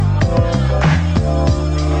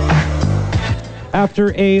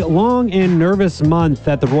After a long and nervous month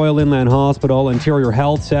at the Royal Inland Hospital, Interior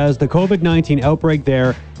Health says the COVID-19 outbreak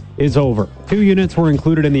there is over. 2 units were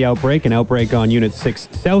included in the outbreak. An outbreak on Unit 6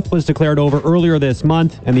 South was declared over earlier this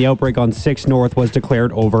month, and the outbreak on 6 North was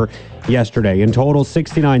declared over yesterday. In total,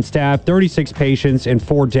 69 staff, 36 patients, and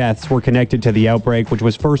 4 deaths were connected to the outbreak, which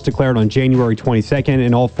was first declared on January 22nd,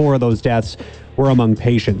 and all 4 of those deaths were among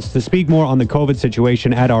patients. To speak more on the COVID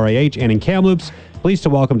situation at RIH and in Kamloops, pleased to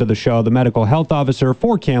welcome to the show the Medical Health Officer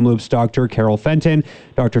for Kamloops, Dr. Carol Fenton.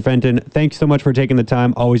 Dr. Fenton, thanks so much for taking the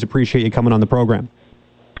time. Always appreciate you coming on the program.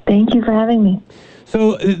 Thank you for having me.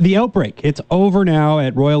 So the outbreak, it's over now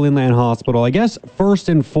at Royal Inland Hospital. I guess first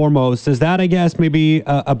and foremost, is that, maybe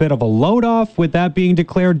a bit of a load off with that being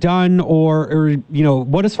declared done? Or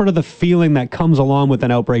what is sort of the feeling that comes along with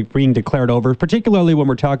an outbreak being declared over, particularly when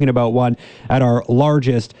we're talking about one at our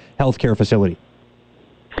largest healthcare facility?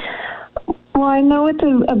 Well, I know it's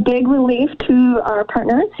a big relief to our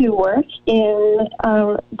partners who work in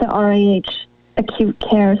the RIH Acute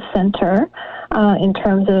Care Center in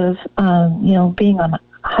terms of, being on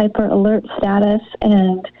hyper alert status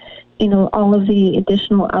and, all of the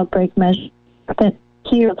additional outbreak measures that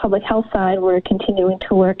here on the public health side, we're continuing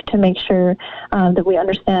to work to make sure that we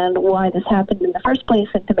understand why this happened in the first place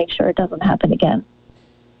and to make sure it doesn't happen again.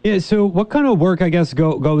 Yeah, so what kind of work,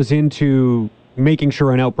 goes into making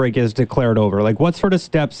sure an outbreak is declared over? Like, what sort of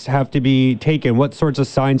steps have to be taken? What sorts of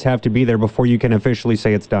signs have to be there before you can officially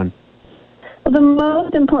say it's done? Well, the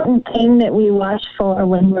most important thing that we watch for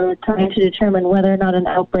when we're trying to determine whether or not an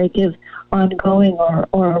outbreak is ongoing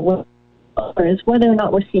or is whether or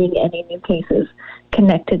not we're seeing any new cases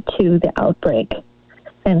connected to the outbreak.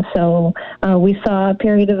 And so we saw a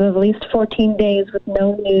period of at least 14 days with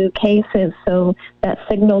no new cases. So that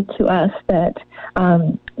signaled to us that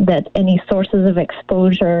that any sources of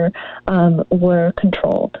exposure were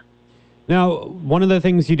controlled. Now, one of the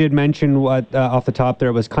things you did mention off the top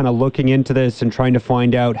there was kind of looking into this and trying to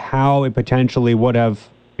find out how it potentially would have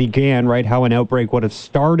began, right? How an outbreak would have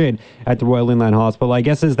started at the Royal Inland Hospital. I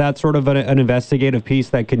guess, is that sort of an investigative piece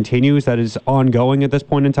that continues, that is ongoing at this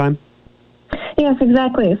point in time? Yes,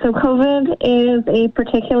 exactly. So COVID is a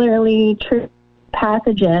particularly true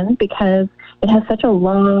pathogen because it has such a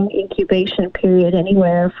long incubation period,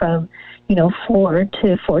 anywhere from 4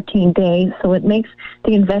 to 14 days. So it makes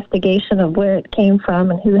the investigation of where it came from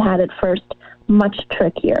and who had it first much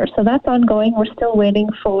trickier. So that's ongoing. We're still waiting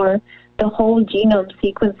for the whole genome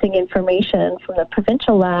sequencing information from the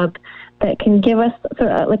provincial lab that can give us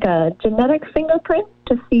sort of like a genetic fingerprint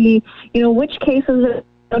to see, which cases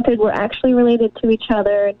were actually related to each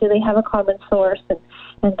other. Do they have a common source? And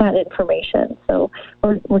that information. So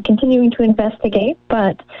we're continuing to investigate,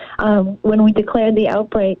 but when we declared the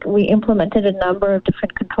outbreak, we implemented a number of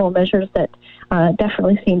different control measures that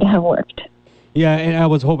definitely seem to have worked. Yeah, and I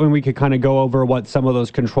was hoping we could kind of go over what some of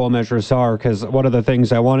those control measures are, because one of the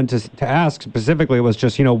things I wanted to ask specifically was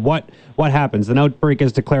just, what happens? An outbreak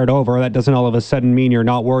is declared over. That doesn't all of a sudden mean you're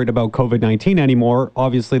not worried about COVID-19 anymore.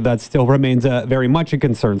 Obviously, that still remains very much a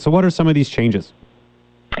concern. So what are some of these changes?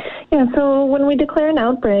 Yeah, so when we declare an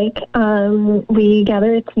outbreak, we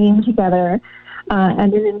gather a team together,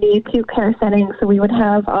 and in the acute care setting, so we would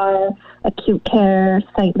have our acute care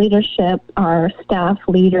site leadership, our staff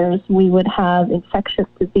leaders, we would have infectious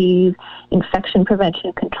disease, infection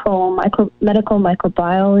prevention control, medical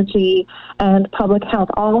microbiology, and public health,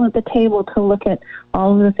 all at the table to look at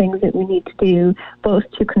all of the things that we need to do, both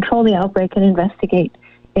to control the outbreak and investigate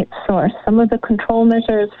its source. Some of the control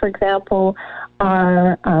measures, for example,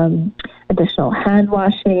 are additional hand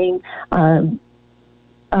washing,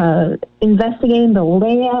 investigating the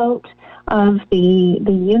layout of the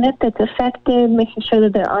unit that's affected, making sure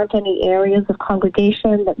that there aren't any areas of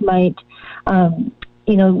congregation that might,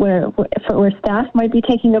 where staff might be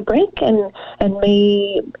taking a break and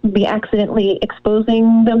may be accidentally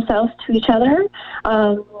exposing themselves to each other.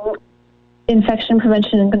 Infection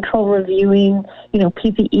prevention and control, reviewing,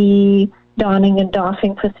 PPE, donning and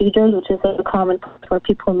doffing procedures, which is a common place where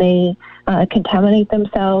people may contaminate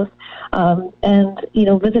themselves, and,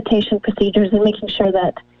 visitation procedures, and making sure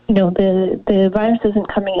that, the virus isn't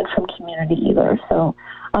coming in from community either. So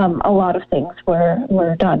a lot of things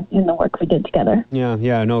were done in the work we did together.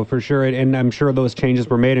 Yeah, no, for sure. And I'm sure those changes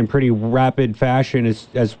were made in pretty rapid fashion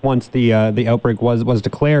as once the outbreak was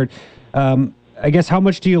declared. I guess, how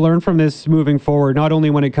much do you learn from this moving forward, not only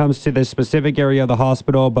when it comes to this specific area of the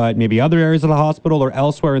hospital, but maybe other areas of the hospital or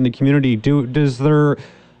elsewhere in the community? Does a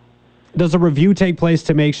review take place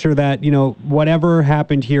to make sure that, whatever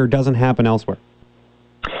happened here doesn't happen elsewhere?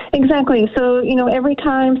 Exactly. So, every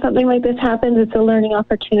time something like this happens, it's a learning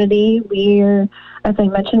opportunity. As I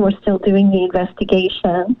mentioned, we're still doing the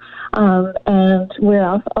investigation. And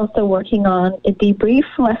we're also working on a debrief,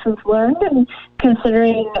 lessons learned, and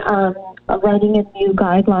considering writing a new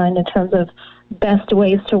guideline in terms of best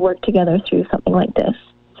ways to work together through something like this.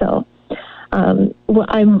 So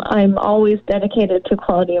I'm always dedicated to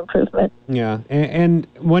quality improvement. Yeah, and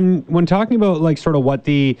when talking about like sort of what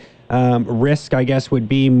the risk, I guess, would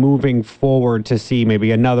be moving forward to see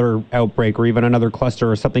maybe another outbreak or even another cluster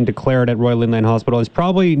or something declared at Royal Inland Hospital is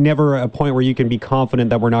probably never a point where you can be confident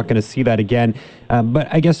that we're not going to see that again. But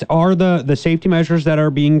I guess are the safety measures that are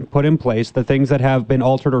being put in place, the things that have been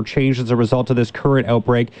altered or changed as a result of this current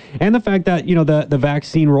outbreak, and the fact that, the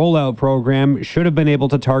vaccine rollout program should have been able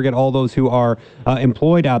to target all those who are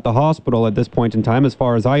employed at the hospital at this point in time, as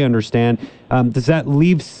far as I understand, does that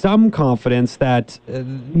leave some confidence that,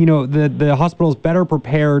 the hospital is better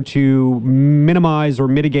prepared to minimize or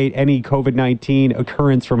mitigate any COVID-19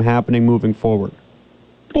 occurrence from happening moving forward?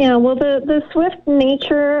 Yeah, well, the swift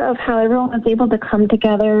nature of how everyone was able to come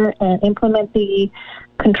together and implement the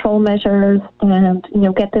control measures and,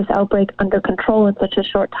 get this outbreak under control in such a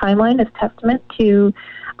short timeline is testament to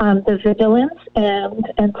the vigilance and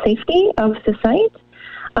safety of the site.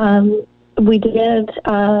 We did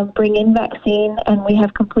bring in vaccine, and we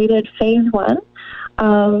have completed phase 1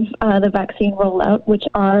 of the vaccine rollout, which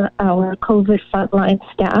are our COVID frontline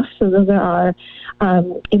staff. So those are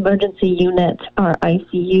our emergency unit, our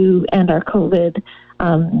ICU, and our COVID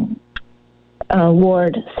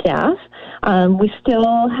ward staff. We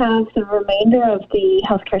still have the remainder of the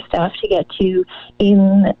healthcare staff to get to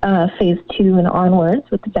in phase 2 and onwards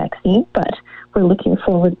with the vaccine, but we're looking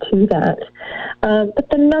forward to that. But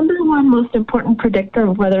the number one most important predictor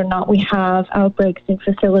of whether or not we have outbreaks in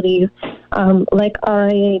facilities like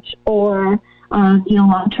RIH or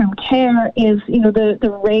long-term care is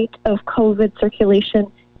the rate of COVID circulation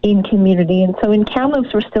in community. And so in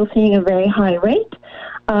Kamloops, we're still seeing a very high rate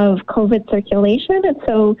of COVID circulation. And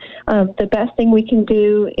so the best thing we can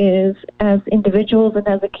do is, as individuals and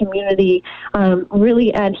as a community,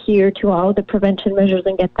 really adhere to all of the prevention measures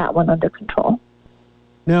and get that one under control.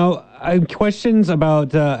 Now, questions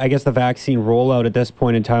about, the vaccine rollout at this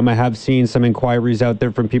point in time. I have seen some inquiries out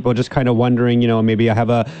there from people just kind of wondering, maybe I have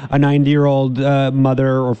a 90-year-old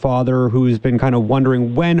mother or father who's been kind of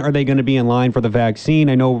wondering when are they going to be in line for the vaccine.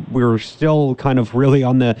 I know we're still kind of really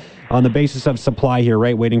on the basis of supply here,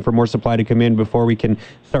 right? Waiting for more supply to come in before we can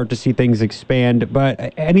start to see things expand.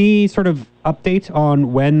 But any sort of update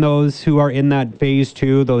on when those who are in that phase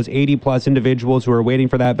 2, those 80-plus individuals who are waiting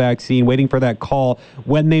for that vaccine, waiting for that call,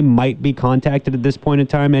 when they might be contacted at this point in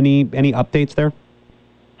time? Any updates there?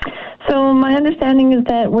 So my understanding is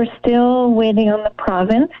that we're still waiting on the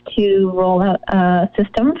province to roll out a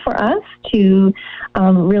system for us to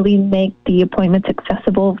really make the appointments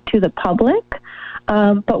accessible to the public.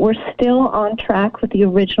 But we're still on track with the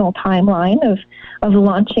original timeline of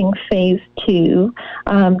launching phase 2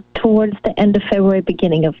 towards the end of February,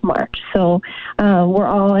 beginning of March. So we're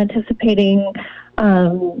all anticipating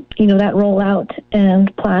that rollout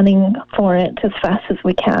and planning for it as fast as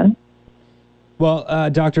we can. Well,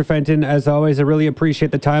 Dr. Fenton, as always, I really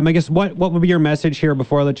appreciate the time. I guess what would be your message here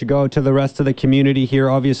before I let you go to the rest of the community here?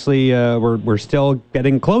 Obviously, we're still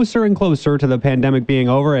getting closer and closer to the pandemic being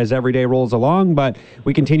over as every day rolls along, but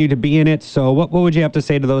we continue to be in it. So what would you have to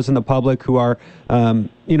say to those in the public who are,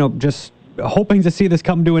 just hoping to see this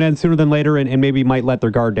come to an end sooner than later and maybe might let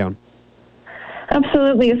their guard down?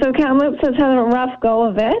 Absolutely. So Kamloops has had a rough go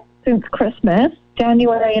of it since Christmas.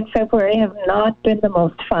 January and February have not been the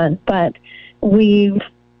most fun, but we've,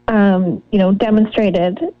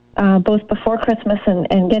 demonstrated both before Christmas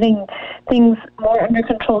and getting things more under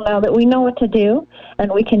control now that we know what to do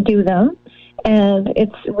and we can do them. And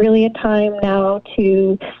it's really a time now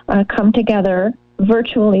to come together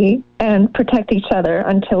virtually and protect each other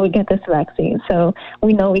until we get this vaccine. So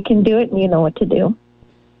we know we can do it, and you know what to do.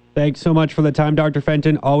 Thanks so much for the time, Dr.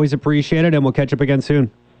 Fenton. Always appreciate it, and we'll catch up again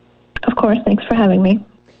soon. Of course. Thanks for having me.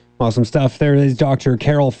 Awesome stuff. There is Dr.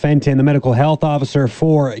 Carol Fenton, the medical health officer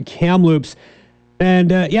for Kamloops.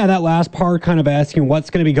 And that last part kind of asking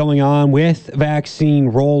what's going to be going on with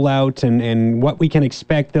vaccine rollout and what we can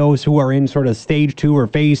expect those who are in sort of stage 2 or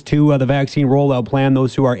phase 2 of the vaccine rollout plan,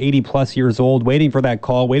 those who are 80 plus years old, waiting for that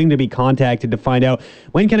call, waiting to be contacted to find out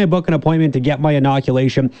when can I book an appointment to get my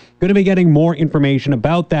inoculation. Going to be getting more information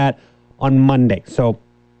about that on Monday. So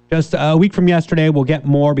just a week from yesterday, we'll get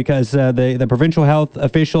more because the provincial health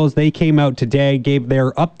officials, they came out today, gave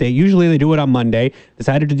their update. Usually they do it on Monday,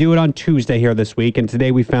 decided to do it on Tuesday here this week. And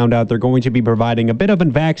today we found out they're going to be providing a bit of a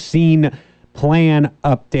vaccine plan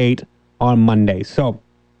update on Monday. So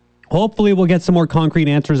hopefully we'll get some more concrete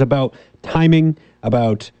answers about timing,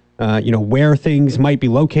 about where things might be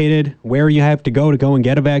located, where you have to go and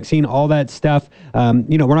get a vaccine, all that stuff. We're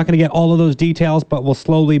not going to get all of those details, but we'll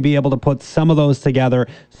slowly be able to put some of those together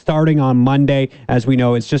starting on Monday. As we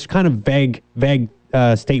know, it's just kind of vague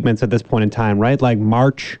statements at this point in time, right? Like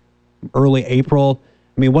March, early April.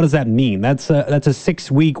 I mean, what does that mean? That's a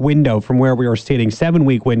 6-week window from where we were sitting,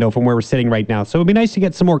 7-week window from where we're sitting right now. So it'd be nice to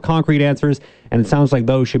get some more concrete answers, and it sounds like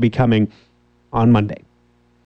those should be coming on Monday.